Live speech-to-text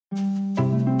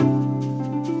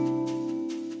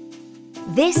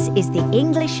This is the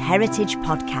English Heritage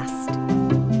Podcast.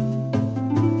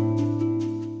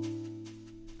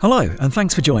 Hello, and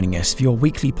thanks for joining us for your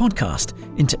weekly podcast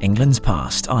into England's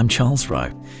past. I'm Charles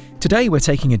Rowe. Today we're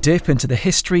taking a dip into the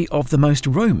history of the most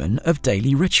Roman of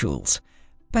daily rituals,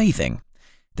 bathing.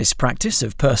 This practice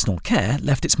of personal care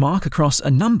left its mark across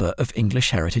a number of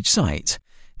English heritage sites.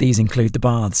 These include the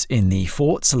baths in the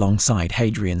forts alongside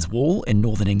Hadrian's Wall in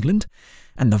northern England,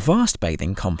 and the vast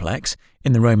bathing complex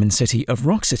in the Roman city of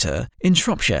Wroxeter in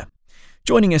Shropshire.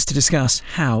 Joining us to discuss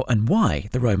how and why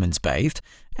the Romans bathed,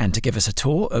 and to give us a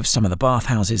tour of some of the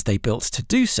bathhouses they built to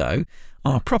do so,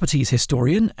 are properties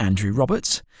historian Andrew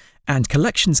Roberts and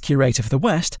collections curator for the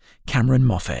West, Cameron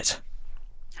Moffat.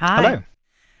 Hi. Hello.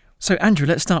 So Andrew,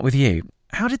 let's start with you.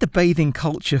 How did the bathing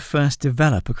culture first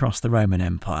develop across the Roman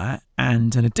Empire?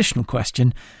 And an additional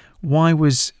question, why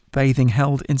was bathing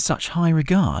held in such high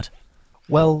regard?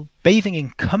 Well, bathing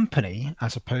in company,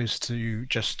 as opposed to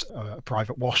just a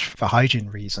private wash for hygiene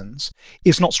reasons,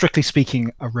 is not strictly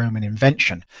speaking a Roman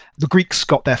invention. The Greeks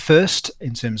got there first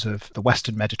in terms of the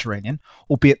Western Mediterranean,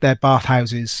 albeit their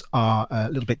bathhouses are a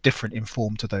little bit different in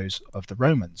form to those of the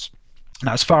Romans.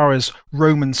 Now, as far as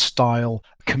Roman-style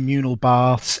communal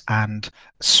baths and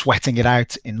sweating it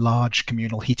out in large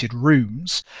communal heated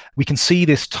rooms, we can see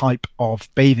this type of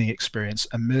bathing experience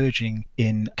emerging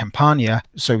in Campania,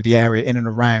 so the area in and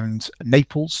around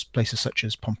Naples, places such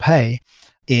as Pompeii,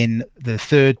 in the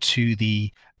 3rd to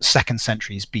the 2nd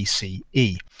centuries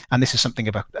BCE. And this is something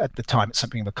of at the time, it's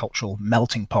something of a cultural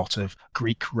melting pot of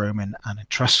Greek, Roman, and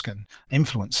Etruscan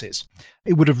influences.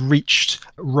 It would have reached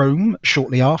Rome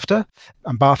shortly after,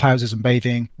 and bathhouses and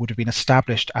bathing would have been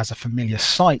established as a familiar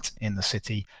sight in the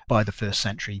city by the 1st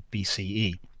century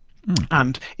BCE.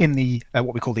 And in the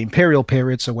what we call the imperial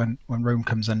period, so when Rome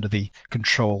comes under the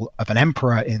control of an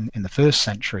emperor in the 1st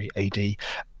century AD,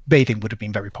 bathing would have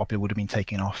been very popular, would have been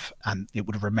taken off, and it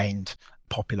would have remained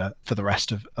popular for the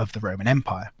rest of the Roman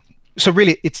Empire. So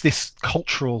really, it's this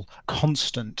cultural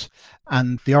constant.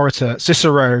 And the orator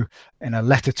Cicero, in a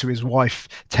letter to his wife,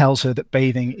 tells her that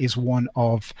bathing is one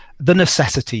of the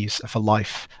necessities for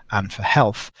life and for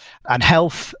health. And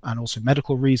health and also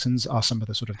medical reasons are some of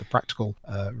the sort of the practical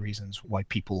reasons why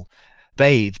people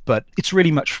bathe. But it's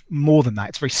really much more than that.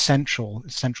 It's very central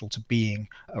to being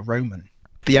a Roman.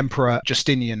 The Emperor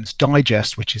Justinian's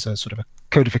Digest, which is a sort of a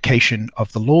codification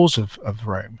of the laws of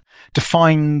Rome,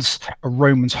 defines a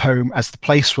Roman's home as the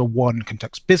place where one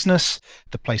conducts business,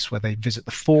 the place where they visit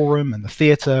the forum and the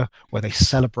theatre, where they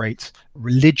celebrate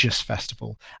religious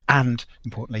festival, and,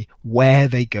 importantly, where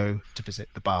they go to visit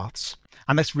the baths.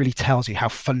 And this really tells you how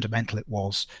fundamental it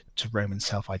was to Roman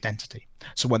self-identity.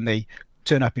 So when they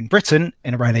turn up in Britain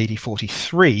in around AD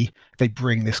 43, they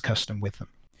bring this custom with them.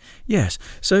 Yes,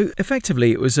 so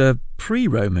effectively it was a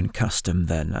pre-Roman custom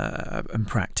then and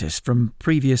practice from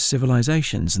previous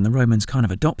civilizations, and the Romans kind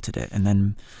of adopted it and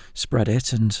then spread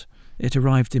it, and it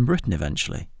arrived in Britain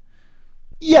eventually.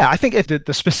 Yeah, I think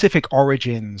the specific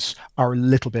origins are a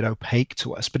little bit opaque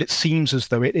to us, but it seems as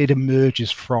though it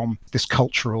emerges from this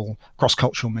cross-cultural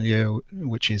milieu,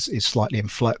 which is slightly in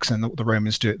flux, and the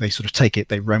Romans do it. They sort of take it,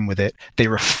 they run with it, they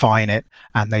refine it,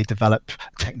 and they develop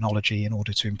technology in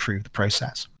order to improve the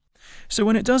process. So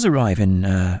when it does arrive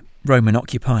in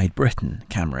Roman-occupied Britain,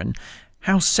 Cameron,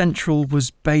 how central was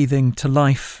bathing to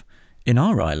life in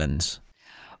our islands?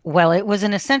 Well, it was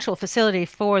an essential facility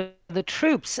for the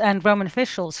troops and Roman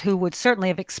officials who would certainly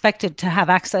have expected to have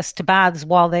access to baths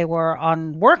while they were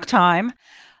on work time.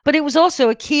 But it was also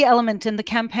a key element in the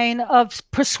campaign of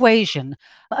persuasion,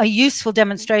 a useful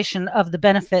demonstration of the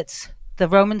benefits the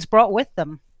Romans brought with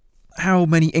them. How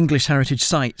many English heritage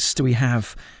sites do we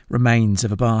have remains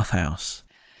of a bathhouse?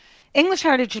 English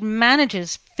Heritage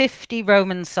manages 50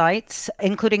 Roman sites,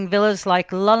 including villas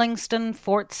like Lullingston,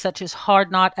 forts such as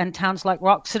Hardknott, and towns like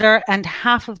Wroxeter, and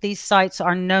half of these sites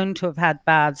are known to have had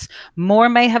baths. More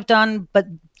may have done, but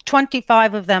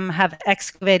 25 of them have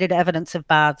excavated evidence of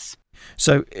baths.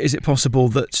 So is it possible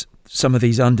that some of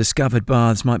these undiscovered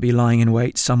baths might be lying in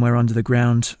wait somewhere under the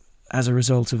ground as a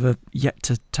result of a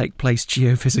yet-to-take-place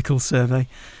geophysical survey?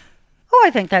 Oh, I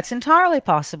think that's entirely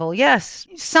possible, yes.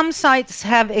 Some sites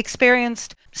have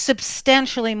experienced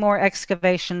substantially more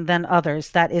excavation than others.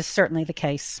 That is certainly the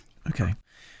case. Okay.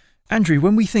 Andrew,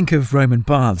 when we think of Roman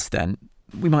baths then,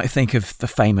 we might think of the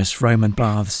famous Roman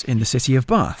baths in the city of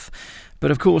Bath. But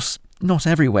of course, not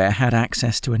everywhere had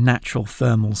access to a natural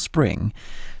thermal spring.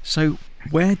 So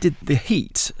where did the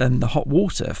heat and the hot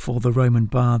water for the Roman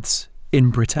baths in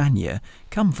Britannia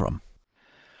come from?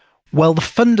 Well, the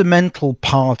fundamental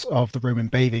part of the Roman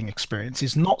bathing experience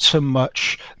is not so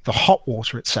much the hot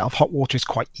water itself. Hot water is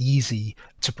quite easy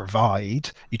to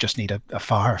provide. You just need a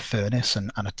fire, a furnace,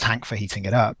 and a tank for heating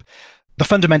it up. The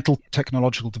fundamental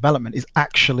technological development is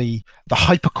actually the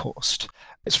hypocaust.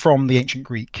 It's from the ancient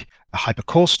Greek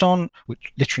hypocauston,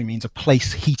 which literally means a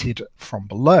place heated from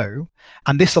below.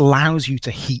 And this allows you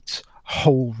to heat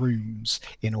whole rooms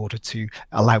in order to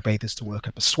allow bathers to work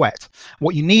up a sweat.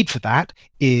 What you need for that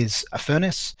is a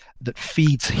furnace that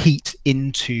feeds heat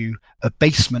into a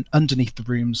basement underneath the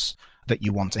rooms that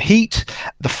you want to heat.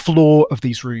 The floor of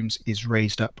these rooms is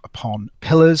raised up upon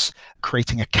pillars,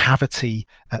 creating a cavity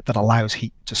that allows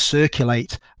heat to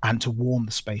circulate and to warm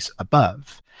the space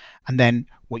above. And then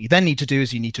what you then need to do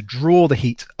is you need to draw the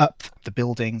heat up the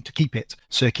building to keep it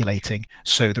circulating.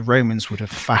 So the Romans would have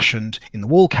fashioned in the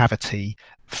wall cavity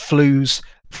flues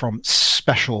from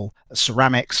special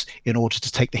ceramics in order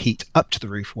to take the heat up to the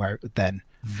roof, where it would then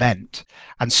vent.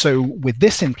 And so with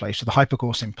this in place, with the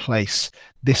hypocaust in place,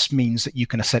 this means that you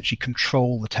can essentially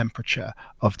control the temperature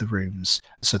of the rooms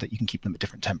so that you can keep them at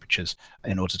different temperatures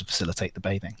in order to facilitate the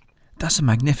bathing. That's a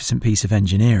magnificent piece of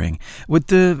engineering. Would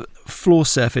the floor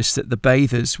surface that the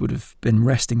bathers would have been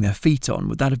resting their feet on,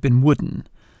 would that have been wooden?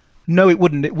 No, it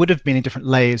wouldn't. It would have been in different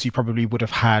layers. You probably would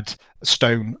have had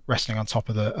stone resting on top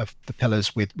of the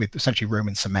pillars with essentially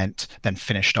Roman cement, then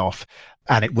finished off.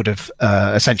 And it would have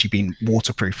essentially been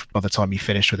waterproof by the time you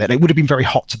finished with it. It would have been very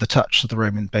hot to the touch, so the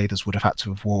Roman bathers would have had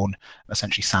to have worn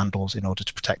essentially sandals in order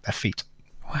to protect their feet.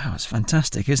 Wow, it's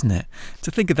fantastic, isn't it?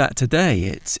 To think of that today,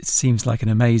 it seems like an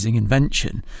amazing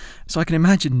invention. So I can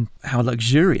imagine how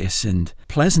luxurious and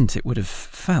pleasant it would have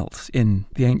felt in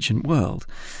the ancient world.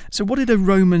 So what did a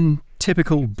Roman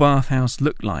typical bathhouse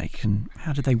look like, and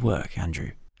how did they work,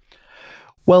 Andrew?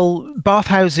 Well,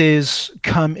 bathhouses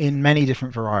come in many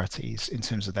different varieties in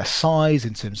terms of their size,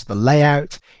 in terms of the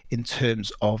layout, in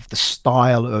terms of the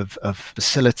style of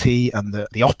facility and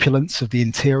the opulence of the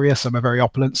interior. Some are very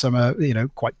opulent, some are,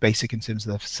 quite basic in terms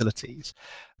of their facilities.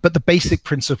 But the basic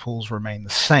principles remain the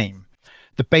same.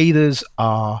 The bathers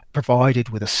are provided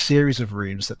with a series of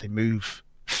rooms that they move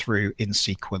through in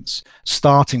sequence,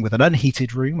 starting with an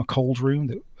unheated room, a cold room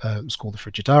that was called the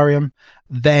frigidarium,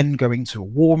 then going to a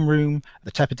warm room,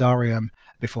 the tepidarium,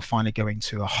 before finally going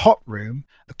to a hot room,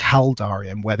 the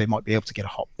caldarium, where they might be able to get a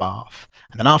hot bath.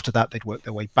 And then after that, they'd work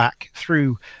their way back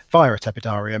through via a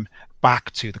tepidarium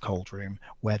back to the cold room,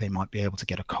 where they might be able to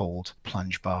get a cold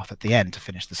plunge bath at the end to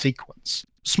finish the sequence.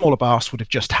 Smaller baths would have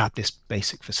just had this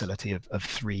basic facility of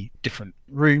 3 different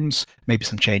rooms, maybe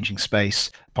some changing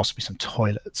space, possibly some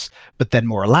toilets. But then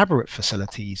more elaborate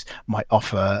facilities might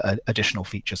offer additional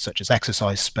features such as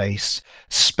exercise space,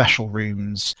 special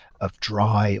rooms of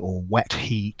dry or wet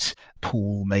heat,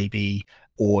 pool maybe,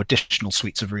 or additional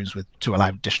suites of rooms to allow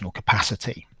additional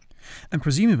capacity. And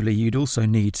presumably you'd also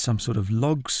need some sort of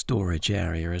log storage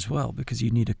area as well, because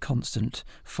you need a constant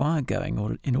fire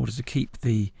going in order to keep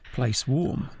the place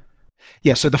warm.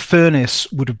 Yeah, so the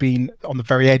furnace would have been on the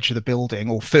very edge of the building,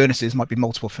 or furnaces, might be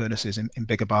multiple furnaces in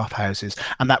bigger bathhouses,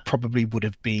 and that probably would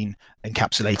have been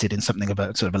encapsulated in something of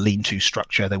a sort of a lean-to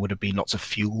structure. There would have been lots of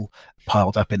fuel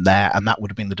piled up in there, and that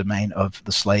would have been the domain of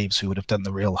the slaves who would have done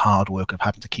the real hard work of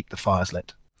having to keep the fires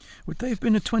lit. Would they have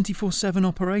been a 24/7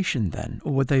 operation then,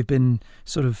 or would they have been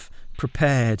sort of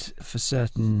prepared for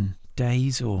certain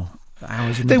days or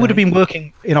hours in the day? They would have been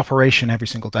working in operation every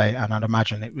single day, and I'd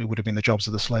imagine it would have been the jobs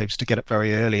of the slaves to get up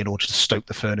very early in order to stoke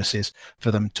the furnaces for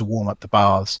them to warm up the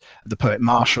baths. The poet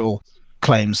Martial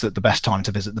claims that the best time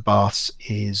to visit the baths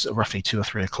is roughly 2 or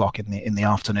 3 o'clock in the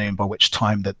afternoon, by which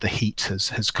time that the heat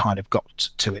has kind of got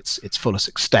to its fullest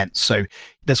extent. So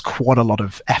there's quite a lot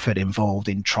of effort involved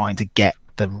in trying to get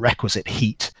the requisite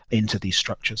heat into these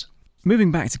structures.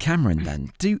 Moving back to Cameron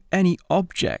then, do any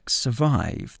objects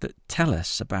survive that tell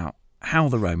us about how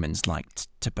the Romans liked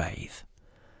to bathe?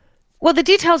 Well, the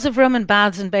details of Roman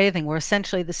baths and bathing were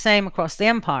essentially the same across the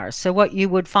empire. So what you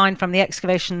would find from the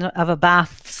excavation of a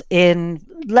baths in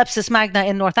Leptis Magna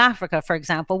in North Africa, for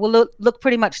example, will look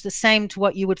pretty much the same to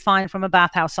what you would find from a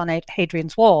bathhouse on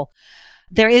Hadrian's Wall.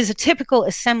 There is a typical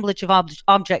assemblage of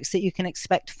objects that you can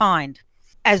expect to find.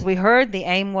 As we heard, the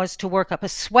aim was to work up a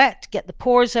sweat, get the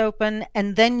pores open,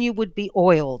 and then you would be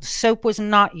oiled. Soap was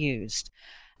not used.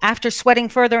 After sweating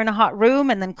further in a hot room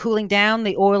and then cooling down,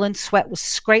 the oil and sweat was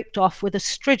scraped off with a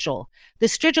strigil. The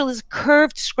strigil is a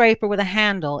curved scraper with a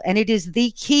handle, and it is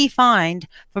the key find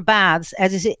for baths,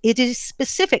 as it is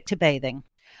specific to bathing.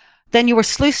 Then you were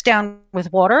sluiced down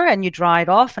with water, and you dried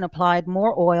off and applied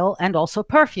more oil and also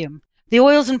perfume. The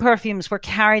oils and perfumes were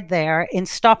carried there in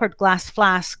stoppered glass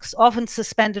flasks, often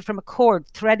suspended from a cord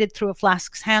threaded through a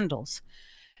flask's handles.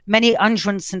 Many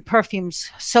unguents and perfumes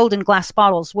sold in glass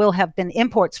bottles will have been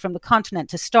imports from the continent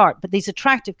to start, but these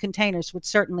attractive containers would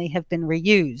certainly have been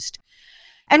reused.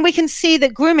 And we can see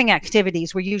that grooming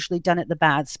activities were usually done at the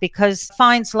baths because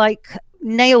finds like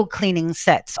nail cleaning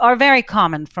sets are very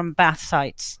common from bath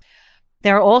sites.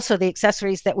 There are also the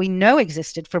accessories that we know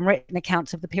existed from written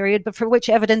accounts of the period, but for which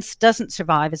evidence doesn't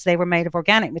survive as they were made of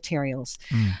organic materials.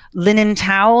 Linen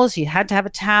towels, you had to have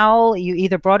a towel. You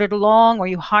either brought it along or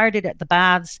you hired it at the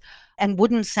baths. And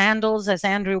wooden sandals, as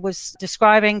Andrew was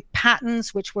describing,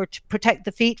 pattens which were to protect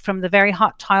the feet from the very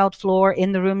hot tiled floor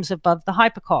in the rooms above the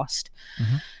hypocaust.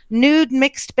 Nude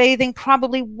mixed bathing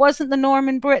probably wasn't the norm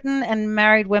in Britain, and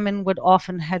married women would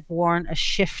often have worn a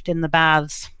shift in the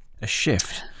baths. A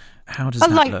shift? How does that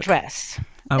look? A light dress.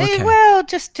 Oh, okay. Well,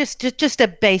 just a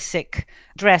basic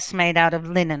dress made out of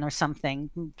linen or something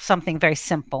very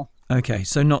simple. Okay,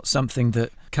 so not something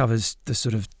that covers the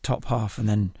sort of top half and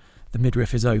then the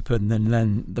midriff is open and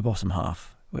then the bottom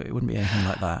half. It wouldn't be anything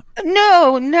like that.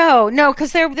 No,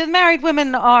 because the married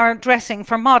women are dressing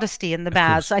for modesty in the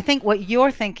baths. I think what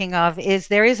you're thinking of is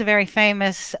there is a very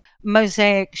famous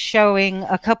mosaic showing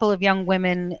a couple of young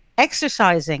women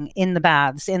exercising in the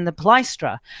baths, in the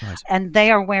palestra. Right. And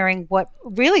they are wearing what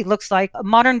really looks like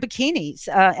modern bikinis.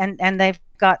 And they've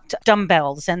got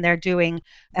dumbbells and they're doing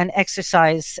an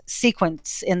exercise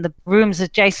sequence in the rooms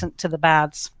adjacent to the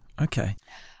baths. Okay.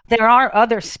 There are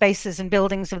other spaces and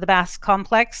buildings of the baths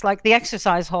complex, like the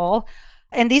exercise hall,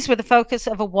 and these were the focus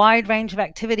of a wide range of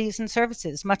activities and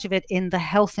services, much of it in the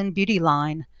health and beauty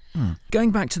line.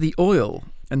 Going back to the oil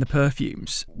and the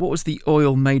perfumes, what was the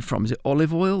oil made from? Is it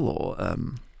olive oil or...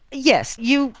 Yes,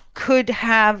 you could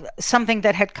have something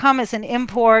that had come as an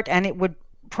import and it would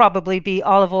probably be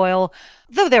olive oil,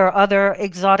 though there are other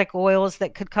exotic oils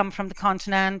that could come from the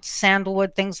continent,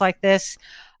 sandalwood, things like this.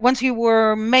 Once you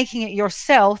were making it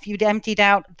yourself, you'd emptied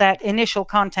out that initial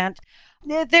content.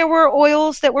 There were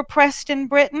oils that were pressed in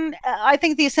Britain. I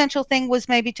think the essential thing was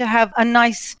maybe to have a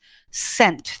nice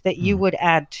scent that you would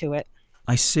add to it.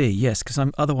 I see, yes,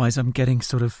 because otherwise I'm getting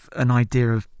sort of an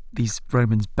idea of these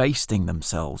Romans basting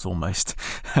themselves almost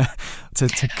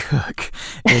to cook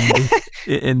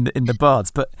in the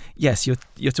baths. But yes,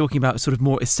 you're talking about sort of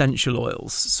more essential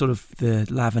oils, sort of the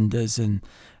lavenders and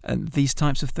these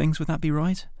types of things. Would that be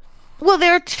right? Well,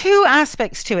 there are two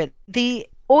aspects to it. The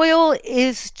oil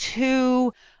is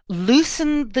to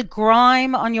loosen the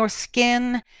grime on your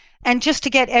skin and just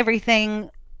to get everything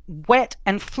wet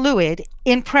and fluid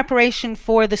in preparation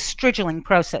for the strigeling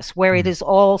process where it is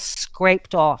all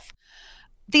scraped off.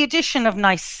 The addition of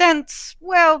nice scents,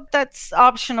 well, that's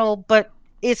optional, but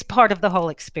it's part of the whole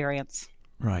experience.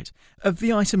 Right. Of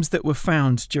the items that were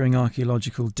found during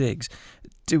archaeological digs,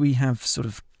 do we have sort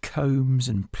of combs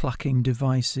and plucking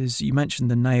devices? You mentioned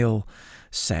the nail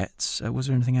sets. Was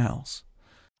there anything else?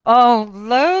 Oh,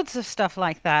 loads of stuff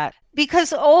like that.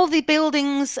 Because all the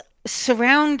buildings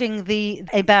surrounding the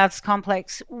baths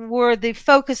complex were the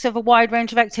focus of a wide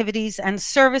range of activities and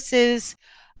services,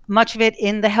 much of it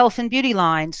in the health and beauty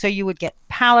line. So you would get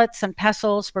pallets and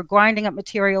pestles for grinding up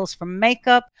materials for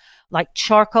makeup, like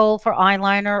charcoal for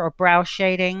eyeliner or brow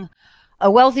shading. A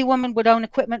wealthy woman would own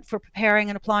equipment for preparing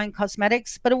and applying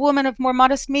cosmetics, but a woman of more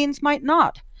modest means might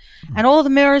not. And all the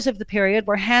mirrors of the period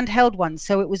were handheld ones,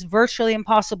 so it was virtually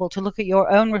impossible to look at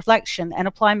your own reflection and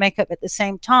apply makeup at the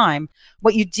same time.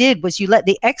 What you did was you let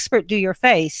the expert do your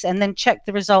face and then check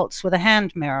the results with a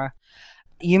hand mirror.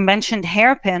 You mentioned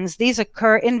hairpins. These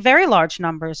occur in very large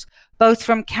numbers, both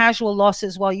from casual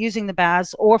losses while using the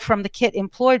baths or from the kit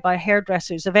employed by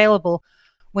hairdressers available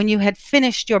when you had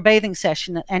finished your bathing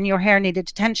session and your hair needed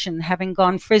attention, having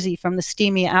gone frizzy from the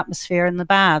steamy atmosphere in the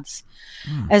baths.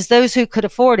 As those who could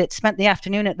afford it spent the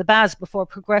afternoon at the baths before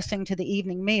progressing to the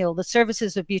evening meal, the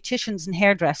services of beauticians and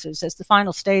hairdressers as the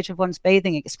final stage of one's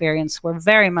bathing experience were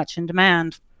very much in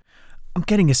demand. I'm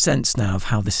getting a sense now of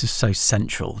how this is so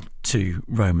central to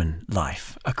Roman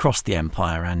life across the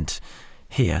empire and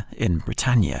here in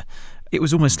Britannia. It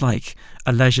was almost like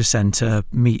a leisure centre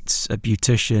meets a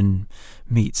beautician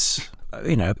meets,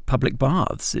 public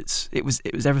baths. It was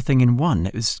everything in one.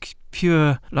 It was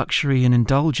pure luxury and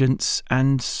indulgence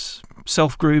and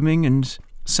self-grooming and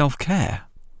self-care.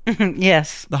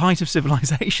 Yes. The height of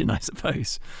civilization, I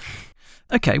suppose.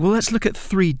 Okay, well, let's look at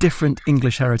 3 different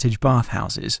English heritage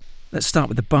bathhouses. Let's start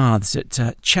with the baths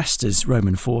at Chester's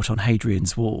Roman fort on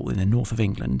Hadrian's Wall in the north of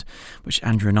England, which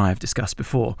Andrew and I have discussed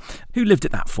before. Who lived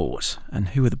at that fort and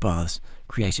who were the baths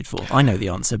created for? I know the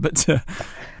answer, but...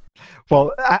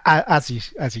 Well, as you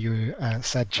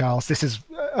said, Charles, this is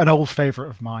an old favorite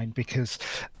of mine because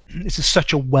this is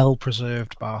such a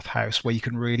well-preserved bathhouse where you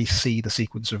can really see the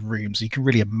sequence of rooms. You can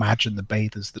really imagine the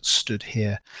bathers that stood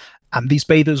here. And these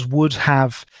bathers would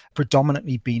have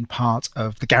predominantly been part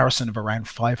of the garrison of around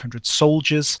 500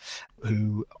 soldiers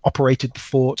who operated the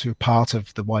fort, who were part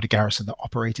of the wider garrison that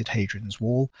operated Hadrian's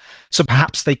Wall. So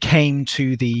perhaps they came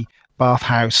to the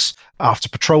bathhouse after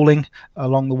patrolling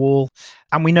along the wall.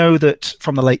 And we know that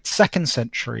from the late 2nd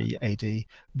century AD,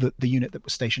 that the unit that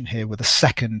was stationed here were the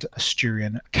 2nd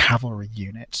Asturian Cavalry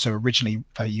Unit. So originally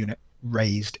a unit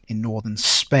raised in northern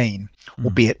Spain,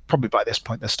 albeit probably by this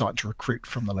point they're starting to recruit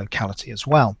from the locality as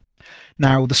well.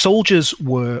 Now, the soldiers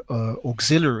were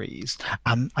auxiliaries,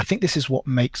 and I think this is what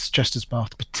makes Chester's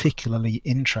Bath particularly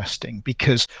interesting,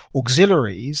 because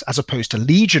auxiliaries, as opposed to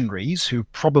legionaries, who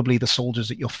probably the soldiers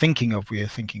that you're thinking of, we are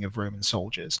thinking of Roman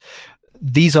soldiers.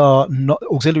 These are not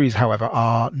auxiliaries, however,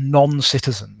 are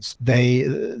non-citizens.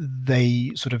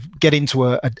 They sort of get into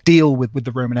a deal with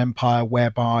the Roman Empire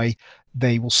whereby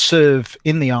they will serve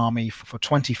in the army for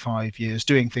 25 years,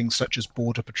 doing things such as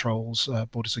border patrols,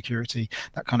 border security,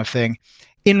 that kind of thing,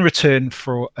 in return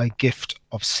for a gift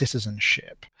of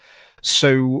citizenship.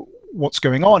 So what's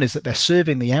going on is that they're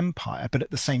serving the empire, but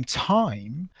at the same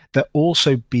time, they're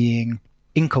also being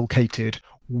inculcated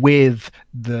with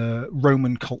the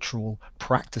Roman cultural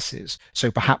practices. So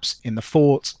perhaps in the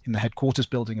fort, in the headquarters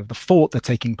building of the fort, they're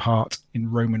taking part in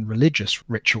Roman religious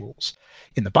rituals.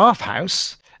 In the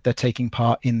bathhouse, they're taking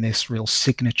part in this real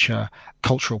signature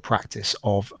cultural practice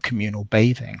of communal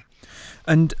bathing.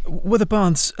 And were the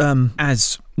baths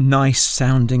as nice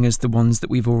sounding as the ones that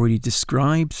we've already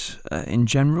described in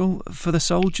general for the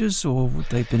soldiers, or would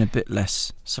they have been a bit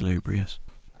less salubrious?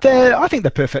 I think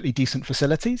they're perfectly decent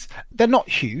facilities. They're not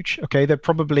huge, okay? They're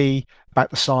probably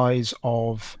about the size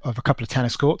of a couple of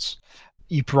tennis courts.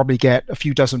 You probably get a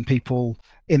few dozen people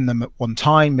in them at one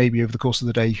time. Maybe over the course of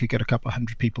the day, you could get a couple of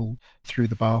hundred people through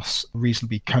the baths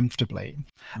reasonably comfortably.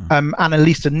 And at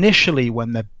least initially,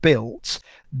 when they're built,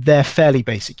 they're fairly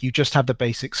basic. You just have the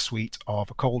basic suite of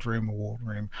a cold room, a warm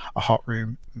room, a hot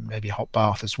room, maybe a hot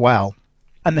bath as well.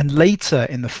 And then later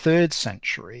in the 3rd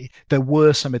century, there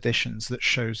were some additions that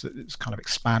shows that it's kind of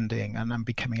expanding and then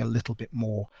becoming a little bit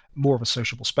more of a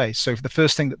sociable space. So the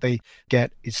first thing that they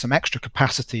get is some extra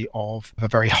capacity of a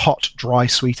very hot, dry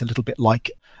suite, a little bit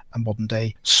like a modern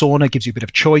day sauna. Gives you a bit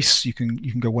of choice. You can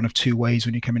go one of two ways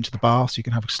when you come into the bath. So you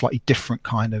can have a slightly different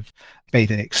kind of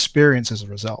bathing experience as a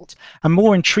result. And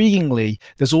more intriguingly,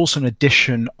 there's also an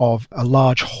addition of a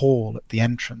large hall at the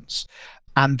entrance.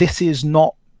 And this is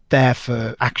not there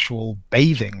for actual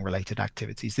bathing related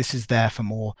activities. This is there for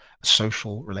more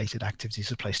social related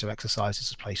activities, a place to exercise,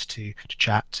 it's a place to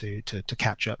chat, to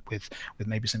catch up with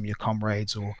maybe some of your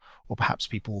comrades or perhaps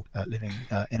people living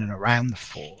in and around the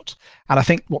fort. And I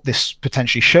think what this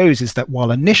potentially shows is that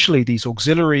while initially these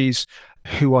auxiliaries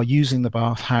who are using the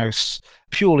bathhouse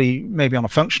purely maybe on a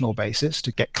functional basis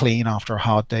to get clean after a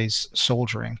hard day's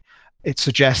soldiering, it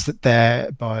suggests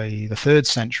that by the 3rd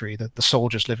century, that the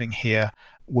soldiers living here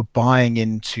were buying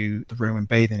into the Roman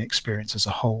bathing experience as a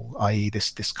whole, i.e.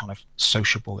 this kind of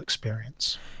sociable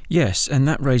experience. Yes, and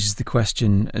that raises the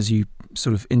question, as you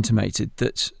sort of intimated,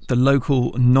 that the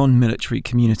local non-military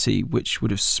community, which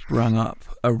would have sprung up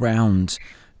around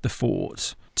the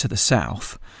fort to the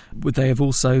south, would they have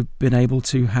also been able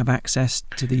to have access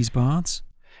to these baths?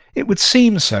 It would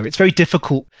seem so. It's very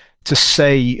difficult to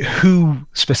say who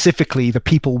specifically the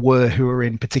people were who were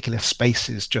in particular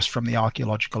spaces just from the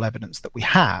archaeological evidence that we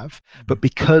have. But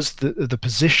because the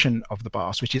position of the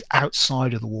baths, which is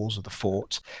outside of the walls of the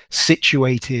fort,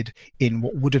 situated in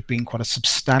what would have been quite a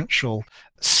substantial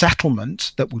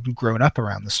settlement that would have grown up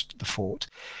around the fort,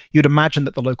 you'd imagine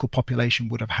that the local population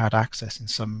would have had access in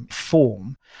some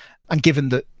form. And given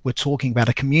that we're talking about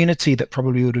a community that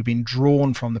probably would have been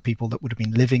drawn from the people that would have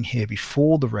been living here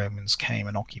before the Romans came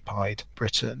and occupied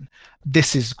Britain,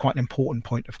 this is quite an important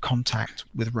point of contact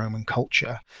with Roman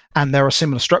culture. And there are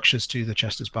similar structures to the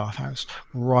Chester's Bathhouse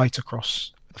right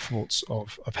across the forts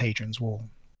of Hadrian's Wall.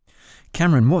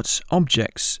 Cameron, what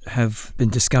objects have been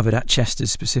discovered at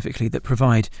Chester's specifically that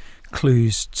provide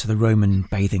clues to the Roman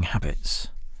bathing habits?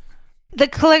 The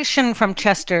collection from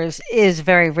Chester's is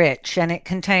very rich, and it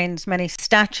contains many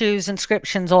statues,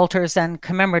 inscriptions, altars, and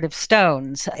commemorative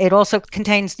stones. It also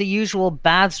contains the usual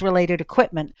baths-related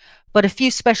equipment, but a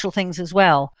few special things as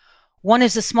well. One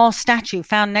is a small statue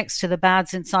found next to the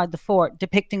baths inside the fort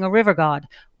depicting a river god,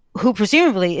 who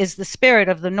presumably is the spirit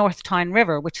of the North Tyne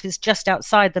River, which is just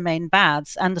outside the main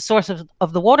baths and the source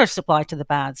of the water supply to the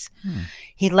baths.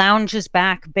 He lounges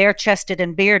back, bare-chested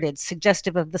and bearded,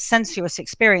 suggestive of the sensuous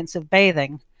experience of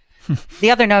bathing.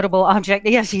 The other notable object,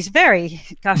 yes, he's very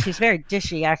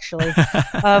dishy, actually.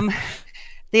 Um,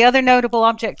 the other notable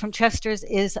object from Chester's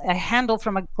is a handle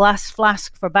from a glass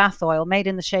flask for bath oil made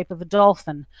in the shape of a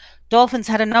dolphin. Dolphins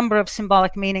had a number of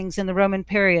symbolic meanings in the Roman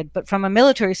period, but from a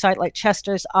military site like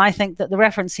Chester's, I think that the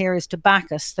reference here is to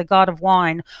Bacchus, the god of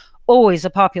wine, always a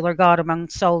popular god among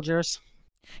soldiers.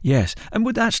 Yes, and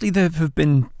would actually there have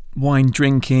been wine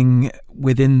drinking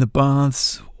within the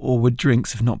baths, or would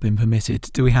drinks have not been permitted?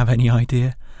 Do we have any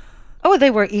idea? Oh,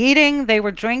 they were eating, they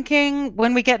were drinking.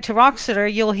 When we get to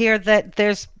Wroxeter, you'll hear that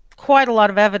there's quite a lot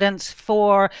of evidence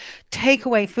for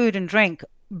takeaway food and drink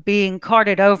being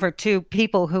carted over to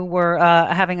people who were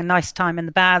having a nice time in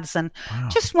the baths and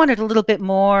just wanted a little bit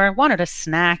more, wanted a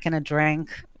snack and a drink.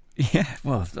 Yeah,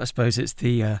 well, I suppose it's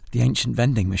the ancient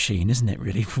vending machine, isn't it,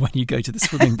 really, for when you go to the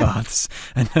swimming baths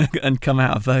and come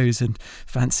out of those and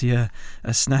fancy a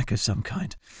snack of some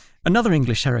kind. Another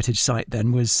English heritage site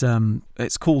then was,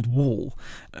 it's called Wall,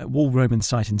 a Wall Roman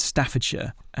site in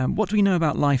Staffordshire. What do we know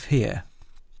about life here?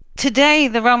 Today,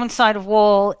 the Roman site of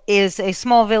Wall is a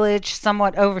small village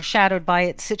somewhat overshadowed by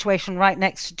its situation right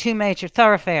next to two major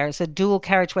thoroughfares, a dual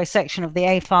carriageway section of the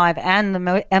A5 and the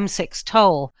M6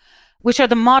 toll, which are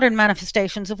the modern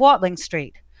manifestations of Watling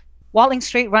Street. Watling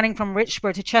Street, running from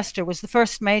Richborough to Chester, was the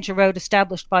first major road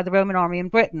established by the Roman army in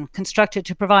Britain, constructed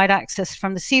to provide access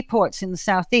from the seaports in the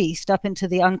southeast up into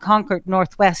the unconquered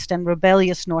northwest and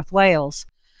rebellious North Wales.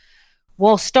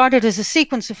 Wall started as a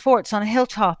sequence of forts on a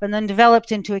hilltop and then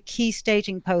developed into a key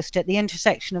staging post at the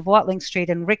intersection of Watling Street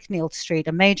and Ricknield Street,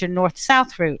 a major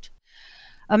north-south route.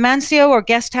 A mansio or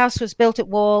guest house was built at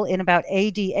Wall in about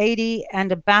AD 80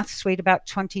 and a bath suite about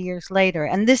 20 years later.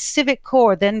 And this civic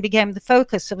core then became the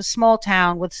focus of a small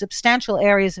town with substantial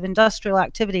areas of industrial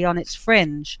activity on its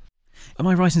fringe. Am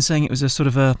I right in saying it was a sort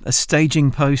of a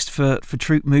staging post for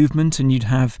troop movement, and you'd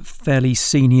have fairly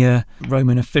senior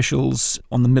Roman officials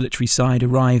on the military side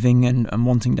arriving and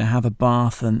wanting to have a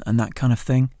bath and that kind of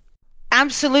thing?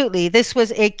 Absolutely. This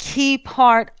was a key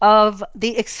part of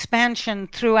the expansion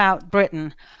throughout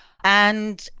Britain,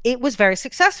 and it was very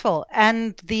successful.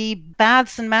 And the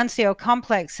Baths and Mansio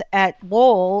complex at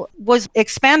Wall was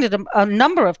expanded a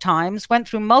number of times, went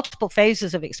through multiple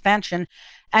phases of expansion,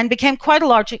 and became quite a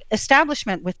large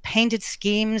establishment with painted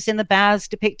schemes in the baths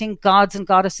depicting gods and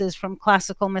goddesses from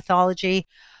classical mythology.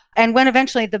 And when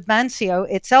eventually the Mansio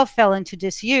itself fell into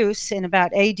disuse in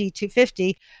about AD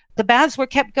 250, the baths were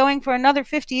kept going for another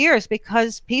 50 years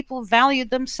because people valued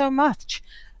them so much.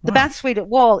 The bath suite at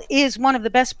Wall is one of the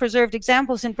best preserved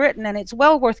examples in Britain, and it's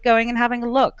well worth going and having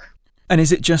a look. And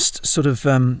is it just sort of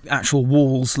actual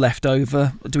walls left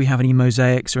over? Do we have any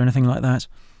mosaics or anything like that?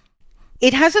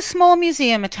 It has a small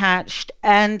museum attached,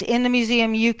 and in the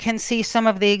museum you can see some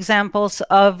of the examples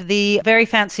of the very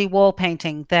fancy wall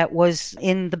painting that was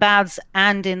in the baths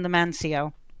and in the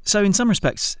Mansio. So in some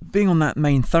respects, being on that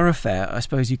main thoroughfare, I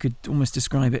suppose you could almost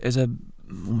describe it as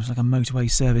almost like a motorway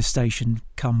service station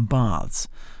come baths.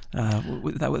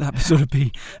 Would that sort of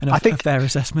be a fair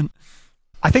assessment?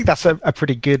 I think that's a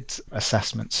pretty good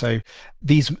assessment. So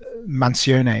these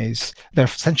mansiones, they're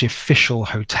essentially official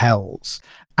hotels,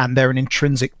 and they're an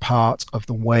intrinsic part of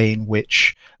the way in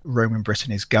which Roman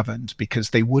Britain is governed, because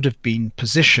they would have been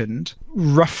positioned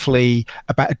roughly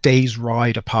about a day's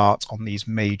ride apart on these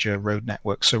major road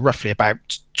networks, so roughly about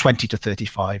 20 to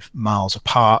 35 miles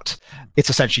apart. It's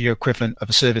essentially your equivalent of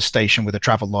a service station with a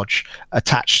travel lodge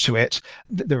attached to it.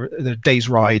 The day's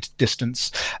ride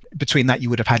distance between that,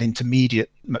 you would have had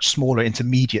much smaller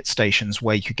intermediate stations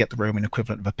where you could get the Roman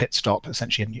equivalent of a pit stop,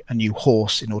 essentially a new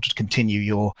horse, in order to continue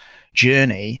your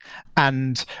journey.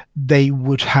 And they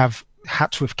would have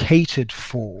had to have catered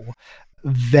for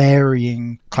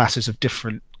varying classes of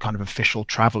different kind of official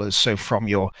travelers. So from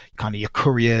your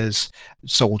couriers,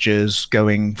 soldiers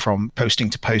going from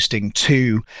posting to posting,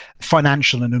 to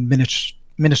financial and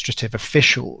administrative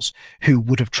officials who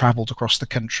would have traveled across the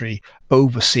country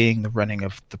overseeing the running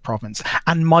of the province,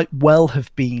 and might well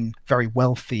have been very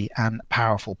wealthy and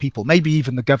powerful people. Maybe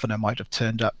even the governor might have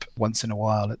turned up once in a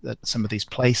while at some of these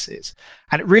places.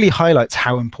 And it really highlights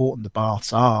how important the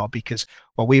baths are, because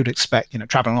while we would expect,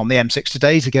 traveling on the M6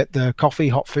 today to get the coffee,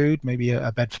 hot food, maybe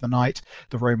a bed for the night,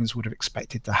 the Romans would have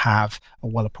expected to have a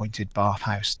well-appointed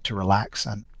bathhouse to relax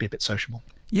and be a bit sociable.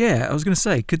 Yeah, I was going to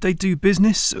say, could they do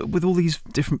business with all these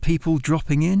different people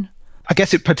dropping in? I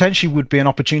guess it potentially would be an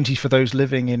opportunity for those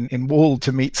living in Wall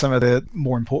to meet some of the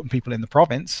more important people in the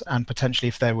province, and potentially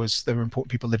if there were important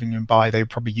people living nearby, they would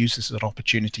probably use this as an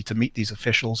opportunity to meet these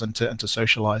officials and to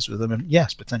socialise with them, and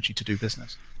yes, potentially to do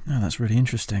business. Oh, that's really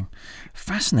interesting.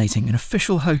 Fascinating. An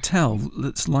official hotel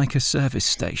that's like a service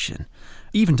station.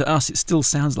 Even to us, it still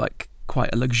sounds like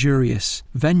quite a luxurious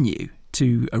venue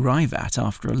to arrive at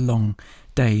after a long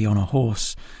day on a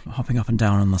horse, hopping up and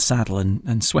down on the saddle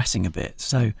and sweating a bit.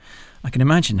 So I can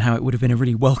imagine how it would have been a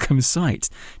really welcome sight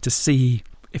to see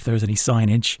if there was any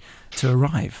signage to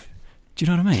arrive. Do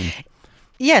you know what I mean?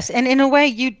 Yes, and in a way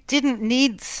you didn't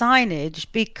need signage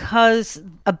because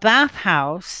a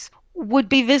bathhouse would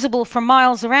be visible for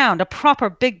miles around. A proper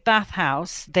big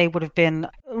bathhouse, they would have been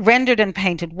rendered and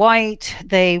painted white.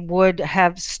 They would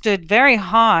have stood very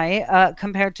high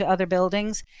compared to other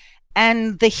buildings.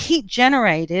 And the heat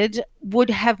generated would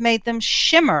have made them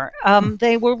shimmer.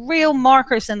 They were real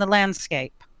markers in the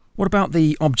landscape. What about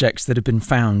the objects that have been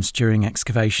found during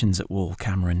excavations at Wall,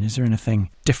 Cameron? Is there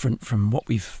anything different from what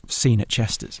we've seen at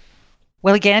Chester's?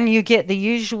 Well, again, you get the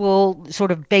usual sort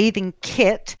of bathing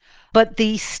kit, but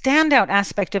the standout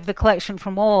aspect of the collection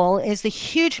from Wall is the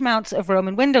huge amounts of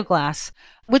Roman window glass,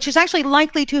 which is actually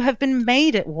likely to have been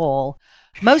made at Wall.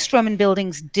 Most Roman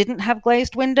buildings didn't have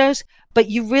glazed windows, but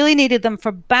you really needed them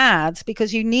for baths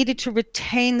because you needed to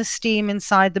retain the steam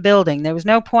inside the building. There was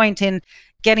no point in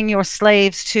getting your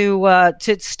slaves to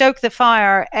stoke the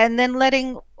fire and then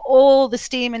letting all the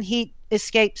steam and heat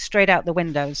escape straight out the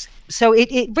windows. So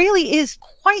it really is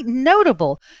quite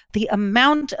notable, the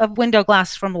amount of window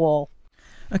glass from Wall.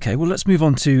 Okay, well, let's move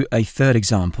on to a third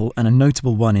example, and a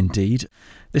notable one indeed.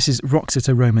 This is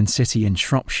Wroxeter Roman City in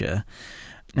Shropshire.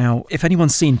 Now, if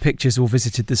anyone's seen pictures or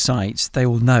visited the site, they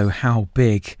will know how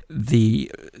big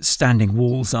the standing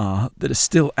walls are that are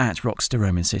still at Wroxeter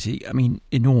Roman City. I mean,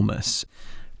 enormous.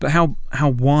 But how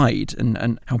wide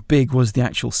and how big was the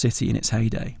actual city in its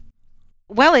heyday?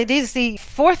 Well, it is the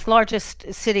fourth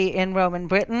largest city in Roman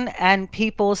Britain, and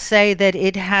people say that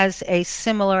it has a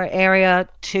similar area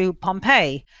to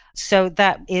Pompeii. So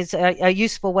that is a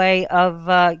useful way of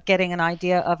getting an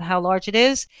idea of how large it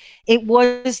is. It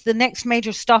was the next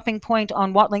major stopping point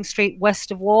on Watling Street west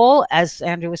of Wall, as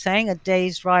Andrew was saying, a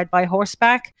day's ride by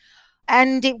horseback.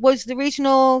 And it was the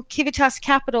regional civitas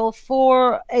capital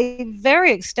for a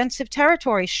very extensive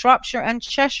territory, Shropshire and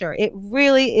Cheshire. It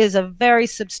really is a very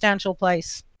substantial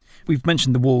place. We've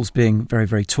mentioned the walls being very,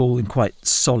 very tall and quite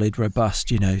solid, robust,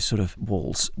 sort of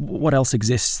walls. What else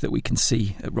exists that we can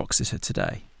see at Wroxeter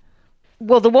today?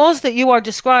 Well, the walls that you are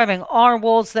describing are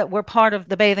walls that were part of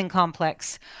the bathing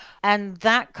complex. And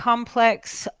that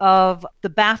complex of the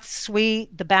bath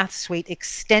suite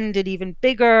extended even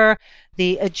bigger,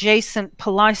 the adjacent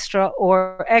palaestra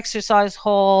or exercise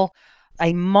hall,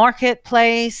 a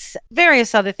marketplace,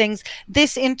 various other things.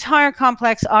 This entire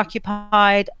complex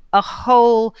occupied a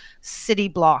whole city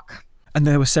block. And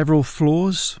there were several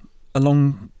floors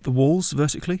along the walls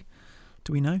vertically?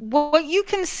 Do we know? What you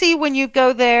can see when you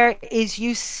go there is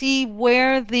you see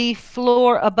where the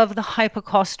floor above the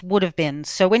hypocaust would have been.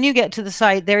 So when you get to the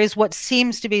site, there is what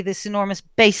seems to be this enormous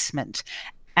basement.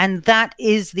 And that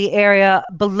is the area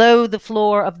below the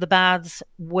floor of the baths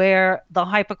where the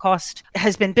hypocaust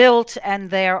has been built. And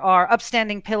there are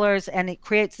upstanding pillars, and it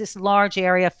creates this large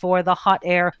area for the hot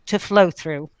air to flow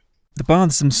through. The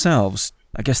baths themselves,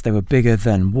 I guess they were bigger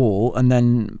than Wall, and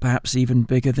then perhaps even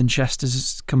bigger than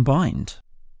Chester's combined.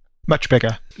 Much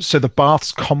bigger. So the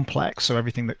baths complex, so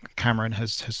everything that Cameron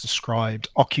has described,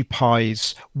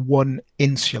 occupies one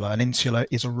insula. An insula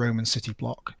is a Roman city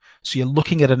block. So you're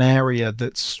looking at an area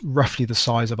that's roughly the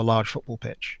size of a large football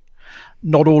pitch.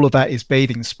 Not all of that is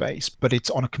bathing space, but it's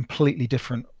on a completely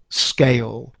different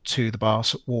scale to the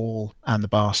baths at Wall and the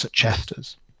baths at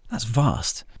Chester's. That's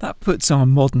vast. That puts our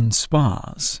modern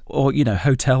spas, or,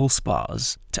 hotel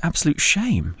spas, to absolute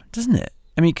shame, doesn't it?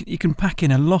 I mean, you can pack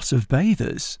in a lot of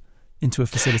bathers into a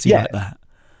facility like that.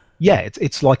 Yeah,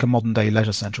 it's like a modern-day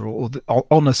leisure centre, or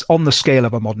on the scale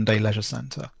of a modern-day leisure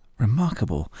centre.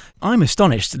 Remarkable. I'm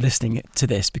astonished listening to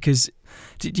this, because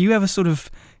do you ever sort of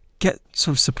get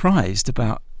surprised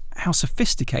about how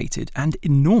sophisticated and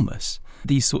enormous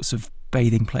these sorts of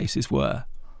bathing places were?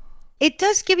 It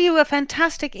does give you a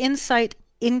fantastic insight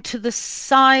into the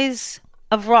size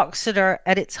of Wroxeter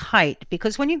at its height,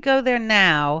 because when you go there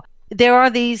now, there are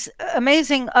these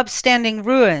amazing upstanding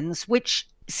ruins which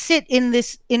sit in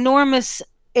this enormous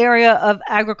area of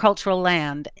agricultural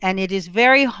land, and it is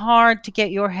very hard to get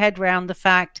your head around the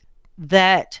fact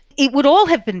that it would all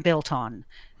have been built on.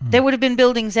 There would have been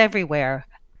buildings everywhere.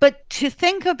 But to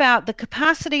think about the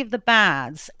capacity of the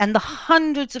baths and the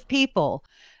hundreds of people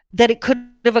that it could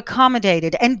have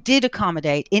accommodated and did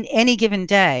accommodate in any given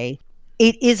day,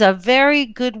 it is a very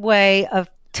good way of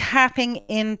tapping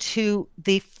into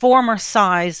the former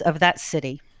size of that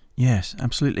city. Yes,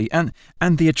 absolutely. And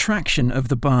the attraction of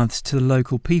the baths to the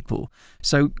local people.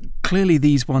 So clearly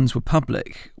these ones were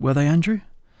public, were they, Andrew?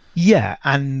 Yeah,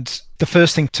 and the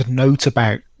first thing to note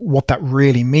about what that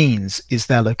really means is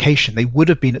their location. They would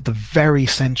have been at the very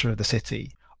center of the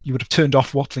city. You would have turned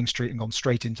off Watling Street and gone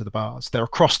straight into the bars. They're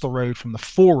across the road from the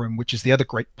Forum, which is the other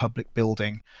great public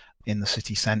building in the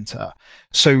city centre.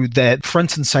 So they're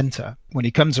front and centre. When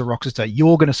you come to Wroxeter,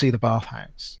 you're going to see the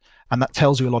bathhouse. And that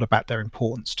tells you a lot about their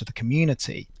importance to the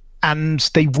community. And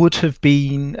they would have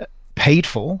been paid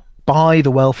for by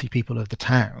the wealthy people of the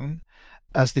town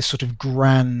as this sort of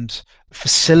grand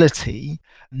facility,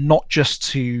 not just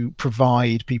to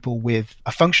provide people with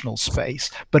a functional space,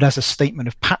 but as a statement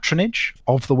of patronage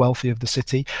of the wealthy of the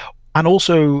city, and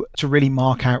also to really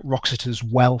mark out Wroxeter's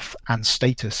wealth and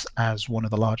status as one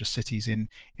of the largest cities in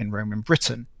Roman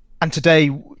Britain. And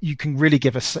today you can really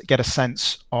get a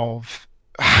sense of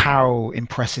how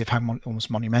impressive, how almost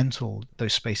monumental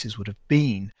those spaces would have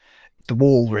been. The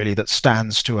wall really that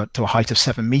stands to a height of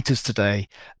 7 meters today,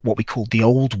 what we call the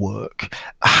old work,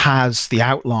 has the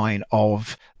outline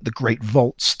of the great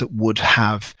vaults that would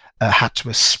have had to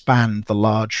expand the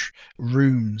large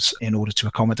rooms in order to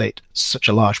accommodate such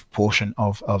a large proportion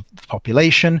of the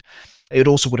population. It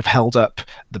also would have held up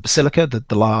the basilica,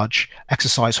 the large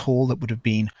exercise hall that would have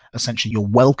been essentially your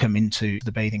welcome into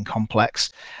the bathing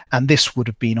complex. And this would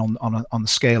have been on the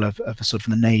scale of a sort of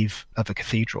the nave of a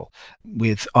cathedral,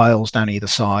 with aisles down either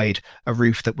side, a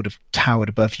roof that would have towered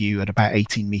above you at about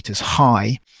 18 meters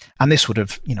high. And this would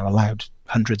have, allowed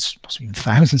hundreds, possibly even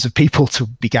thousands of people to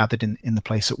be gathered in the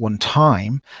place at one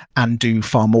time and do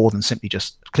far more than simply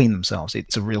just clean themselves.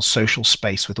 It's a real social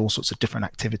space with all sorts of different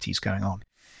activities going on.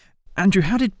 Andrew,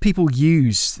 how did people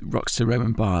use Wroxeter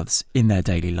Roman baths in their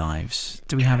daily lives?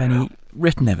 Do we have any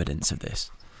written evidence of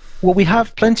this? Well, we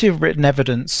have plenty of written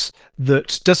evidence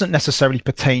that doesn't necessarily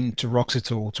pertain to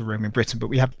Wroxeter or to Roman Britain, but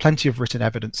we have plenty of written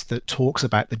evidence that talks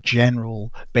about the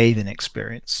general bathing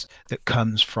experience that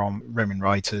comes from Roman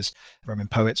writers, Roman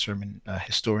poets, Roman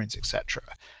historians, etc.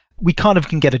 We kind of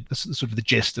can get a sort of the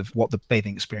gist of what the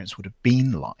bathing experience would have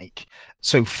been like.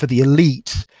 So for the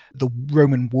elite, the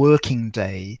Roman working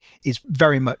day is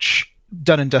very much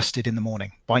done and dusted in the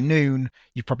morning. By noon,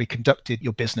 you've probably conducted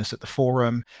your business at the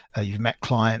Forum, you've met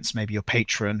clients, maybe your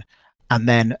patron, and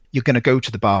then you're going to go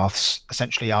to the baths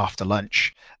essentially after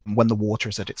lunch when the water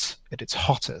is at its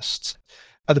hottest.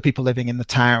 Other people living in the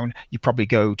town, you probably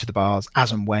go to the baths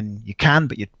as and when you can,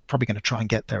 but you're probably going to try and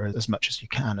get there as much as you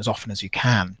can, as often as you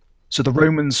can. So the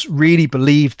Romans really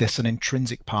believed this an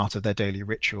intrinsic part of their daily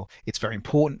ritual. It's very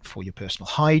important for your personal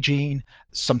hygiene,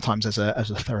 sometimes as a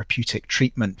therapeutic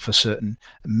treatment for certain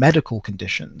medical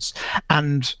conditions.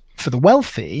 And for the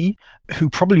wealthy, who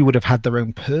probably would have had their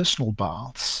own personal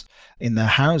baths in their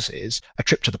houses, a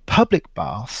trip to the public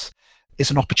baths is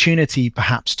an opportunity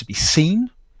perhaps to be seen,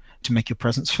 to make your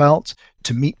presence felt,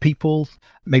 to meet people,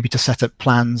 maybe to set up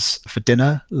plans for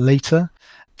dinner later.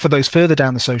 For those further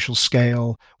down the social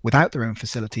scale without their own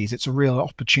facilities, it's a real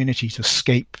opportunity to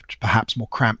escape perhaps more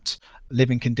cramped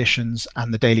living conditions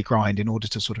and the daily grind in order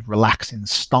to sort of relax in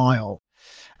style.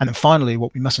 And then finally,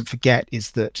 what we mustn't forget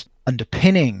is that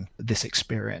underpinning this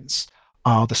experience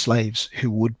are the slaves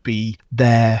who would be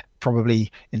there,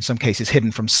 probably in some cases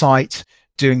hidden from sight,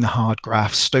 doing the hard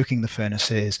grafts, stoking the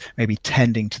furnaces, maybe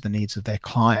tending to the needs of their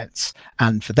clients.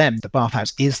 And for them, the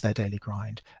bathhouse is their daily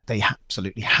grind. They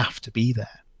absolutely have to be there.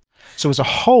 So as a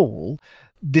whole,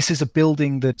 this is a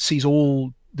building that sees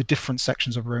all the different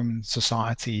sections of Roman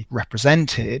society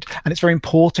represented, and it's very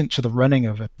important to the running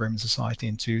of a Roman society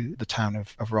into the town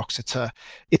of Wroxeter.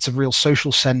 It's a real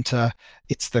social centre.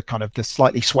 It's the kind of the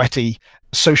slightly sweaty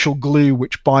social glue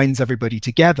which binds everybody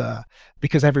together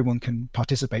because everyone can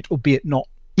participate, albeit not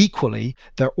equally.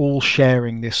 They're all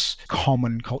sharing this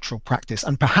common cultural practice,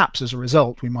 and perhaps as a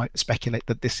result we might speculate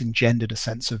that this engendered a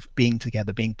sense of being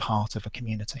together, being part of a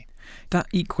community. That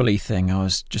equally thing I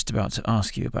was just about to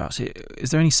ask you about,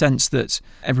 is there any sense that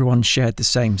everyone shared the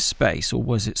same space, or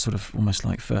was it sort of almost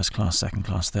like first class, second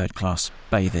class, third class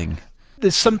bathing?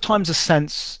 There's sometimes a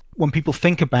sense when people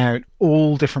think about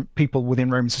all different people within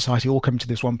Roman society all coming to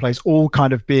this one place, all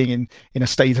kind of being in a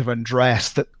state of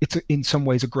undress, that it's in some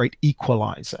ways a great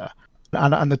equalizer.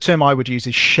 And the term I would use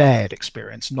is shared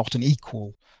experience, not an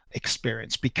equal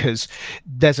experience, because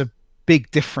there's a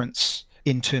big difference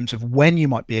in terms of when you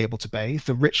might be able to bathe.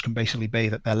 The rich can basically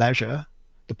bathe at their leisure.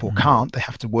 The poor can't. They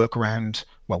have to work around,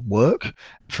 work,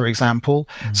 for example.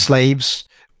 Slaves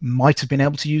might have been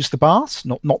able to use the baths,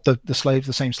 not the slaves,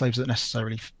 the same slaves that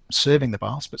necessarily serving the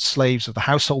baths, but slaves of the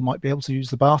household might be able to use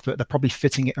the bath, but they're probably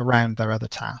fitting it around their other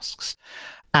tasks.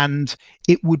 And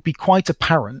it would be quite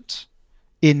apparent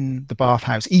in the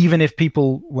bathhouse, even if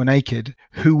people were naked,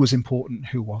 who was important,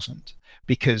 who wasn't.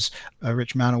 Because a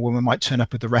rich man or woman might turn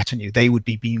up with a retinue, they would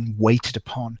be being waited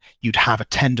upon. You'd have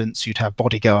attendants, you'd have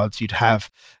bodyguards, you'd have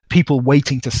people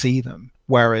waiting to see them.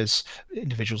 Whereas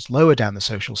individuals lower down the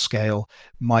social scale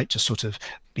might just sort of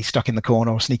be stuck in the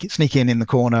corner or sneak in the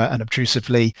corner, and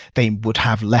obtrusively they would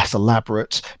have less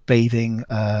elaborate bathing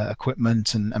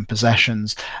equipment and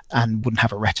possessions, and wouldn't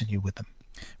have a retinue with them.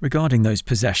 Regarding those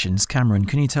possessions, Cameron,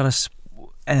 can you tell us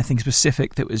anything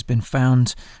specific that has been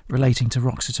found relating to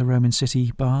Wroxeter Roman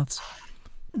city baths?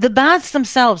 The baths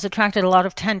themselves attracted a lot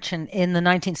of attention in the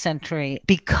 19th century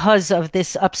because of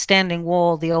this upstanding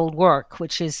wall, the old work,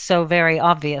 which is so very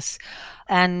obvious.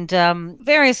 And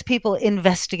various people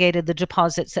investigated the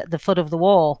deposits at the foot of the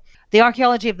wall. The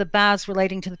archaeology of the baths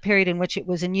relating to the period in which it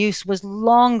was in use was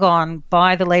long gone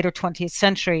by the later 20th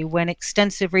century, when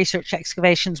extensive research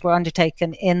excavations were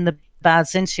undertaken in the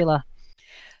Baths Insula.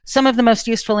 Some of the most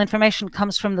useful information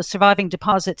comes from the surviving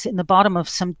deposits in the bottom of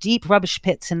some deep rubbish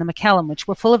pits in the McKellum, which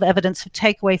were full of evidence of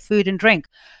takeaway food and drink,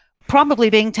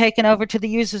 probably being taken over to the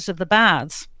users of the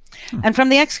baths. And from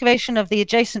the excavation of the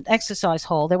adjacent exercise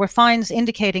hall, there were finds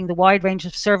indicating the wide range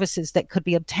of services that could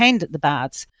be obtained at the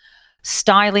baths.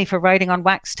 Style for writing on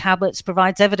wax tablets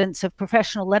provides evidence of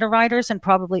professional letter writers and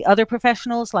probably other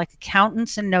professionals like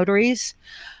accountants and notaries.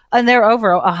 And there are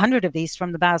over 100 of these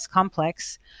from the baths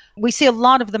complex. We see a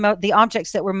lot of the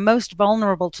objects that were most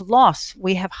vulnerable to loss.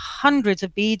 We have hundreds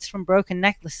of beads from broken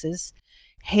necklaces.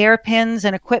 Hairpins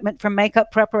and equipment from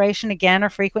makeup preparation, again, are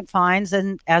frequent finds,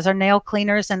 and as are nail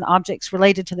cleaners and objects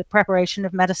related to the preparation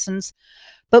of medicines.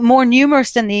 But more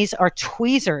numerous than these are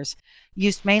tweezers,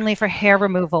 used mainly for hair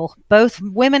removal. Both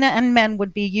women and men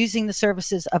would be using the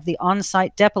services of the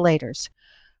on-site depilators.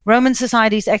 Roman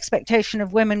society's expectation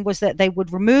of women was that they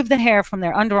would remove the hair from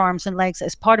their underarms and legs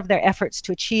as part of their efforts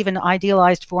to achieve an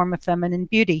idealized form of feminine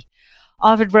beauty.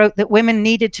 Ovid wrote that women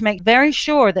needed to make very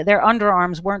sure that their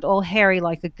underarms weren't all hairy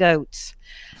like a goat's.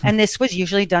 And this was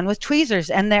usually done with tweezers.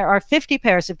 And there are 50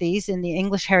 pairs of these in the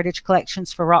English Heritage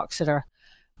collections for Wroxeter.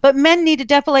 But men needed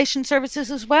depilation services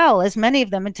as well, as many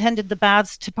of them attended the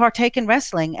baths to partake in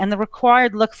wrestling. And the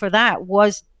required look for that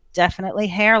was definitely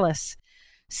hairless.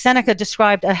 Seneca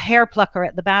described a hair plucker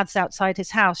at the baths outside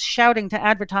his house, shouting to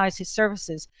advertise his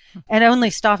services, and only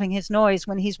stopping his noise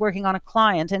when he's working on a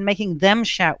client and making them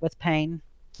shout with pain.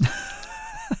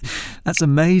 That's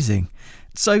amazing.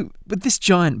 So, with this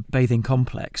giant bathing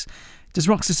complex, does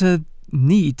Wroxeter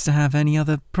need to have any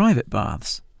other private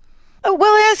baths? Oh,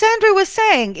 well, as Andrew was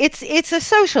saying, it's a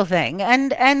social thing,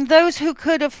 and those who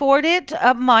could afford it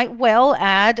might well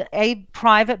add a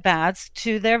private baths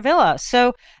to their villa.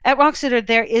 So at Wroxeter,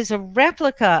 there is a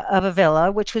replica of a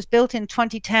villa which was built in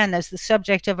 2010 as the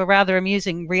subject of a rather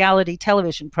amusing reality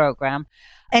television program.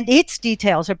 And its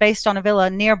details are based on a villa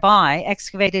nearby,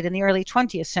 excavated in the early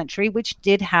 20th century, which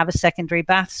did have a secondary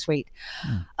bath suite.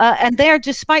 And there,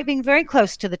 despite being very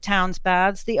close to the town's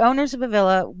baths, the owners of a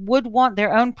villa would want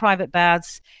their own private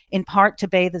baths, in part to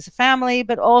bathe as a family,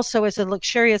 but also as a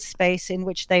luxurious space in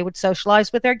which they would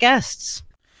socialize with their guests.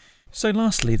 So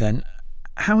lastly then,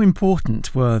 how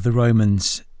important were the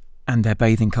Romans and their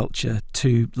bathing culture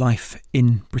to life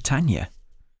in Britannia?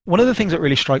 One of the things that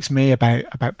really strikes me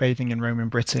about bathing in Roman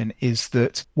Britain is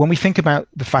that when we think about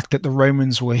the fact that the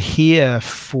Romans were here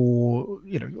for,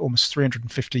 almost over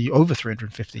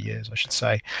 350 years, I should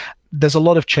say, there's a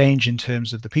lot of change in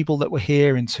terms of the people that were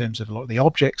here, in terms of a lot of the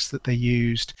objects that they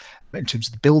used, in terms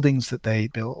of the buildings that they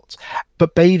built.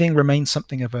 But bathing remains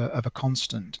something of a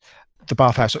constant. The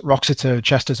bathhouse at Wroxeter,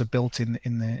 Chesters are built in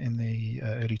the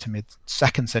early to mid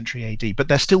 2nd century AD, but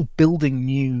they're still building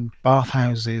new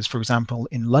bathhouses. For example,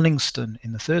 in Luningston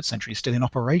in the 3rd century, still in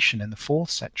operation in the 4th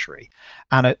century.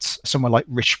 And at somewhere like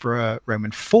Richborough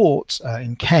Roman Fort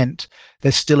in Kent,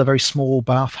 there's still a very small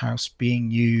bathhouse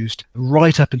being used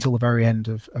right up until the very end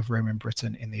of Roman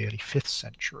Britain in the early 5th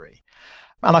century.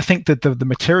 And I think that the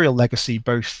material legacy,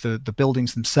 both the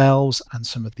buildings themselves and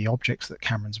some of the objects that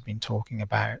Cameron's been talking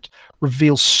about,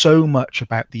 reveals so much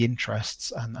about the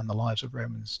interests and the lives of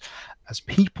Romans as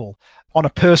people. On a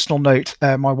personal note,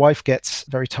 my wife gets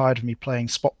very tired of me playing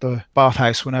Spot the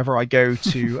Bathhouse whenever I go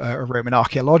to a Roman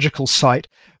archaeological site,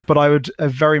 but I would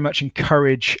very much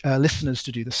encourage listeners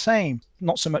to do the same.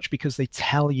 Not so much because they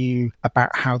tell you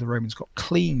about how the Romans got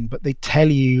clean, but they tell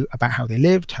you about how they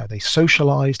lived, how they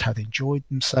socialized, how they enjoyed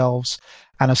themselves.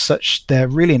 And as such, they're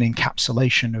really an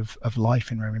encapsulation of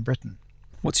life in Roman Britain.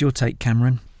 What's your take,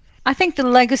 Cameron? I think the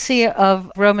legacy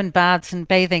of Roman baths and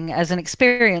bathing as an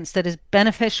experience that is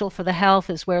beneficial for the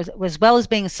health as well as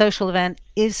being a social event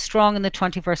is strong in the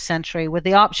 21st century, with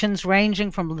the options ranging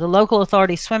from the local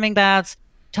authority swimming baths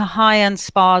to high-end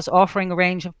spas offering a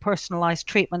range of personalized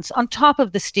treatments on top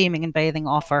of the steaming and bathing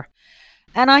offer.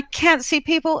 And I can't see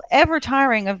people ever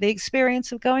tiring of the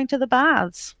experience of going to the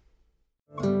baths.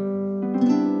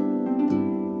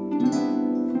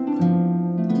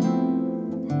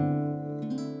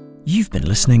 You've been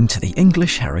listening to the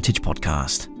English Heritage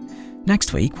Podcast.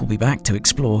 Next week, we'll be back to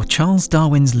explore Charles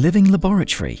Darwin's living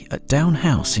laboratory at Down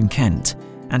House in Kent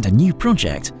and a new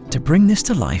project to bring this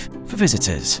to life for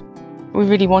visitors. We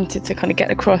really wanted to kind of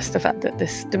get across the fact that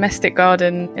this domestic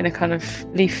garden in a kind of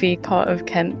leafy part of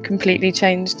Kent completely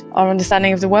changed our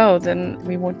understanding of the world, and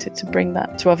we wanted to bring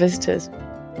that to our visitors.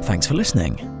 Thanks for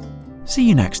listening. See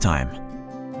you next time.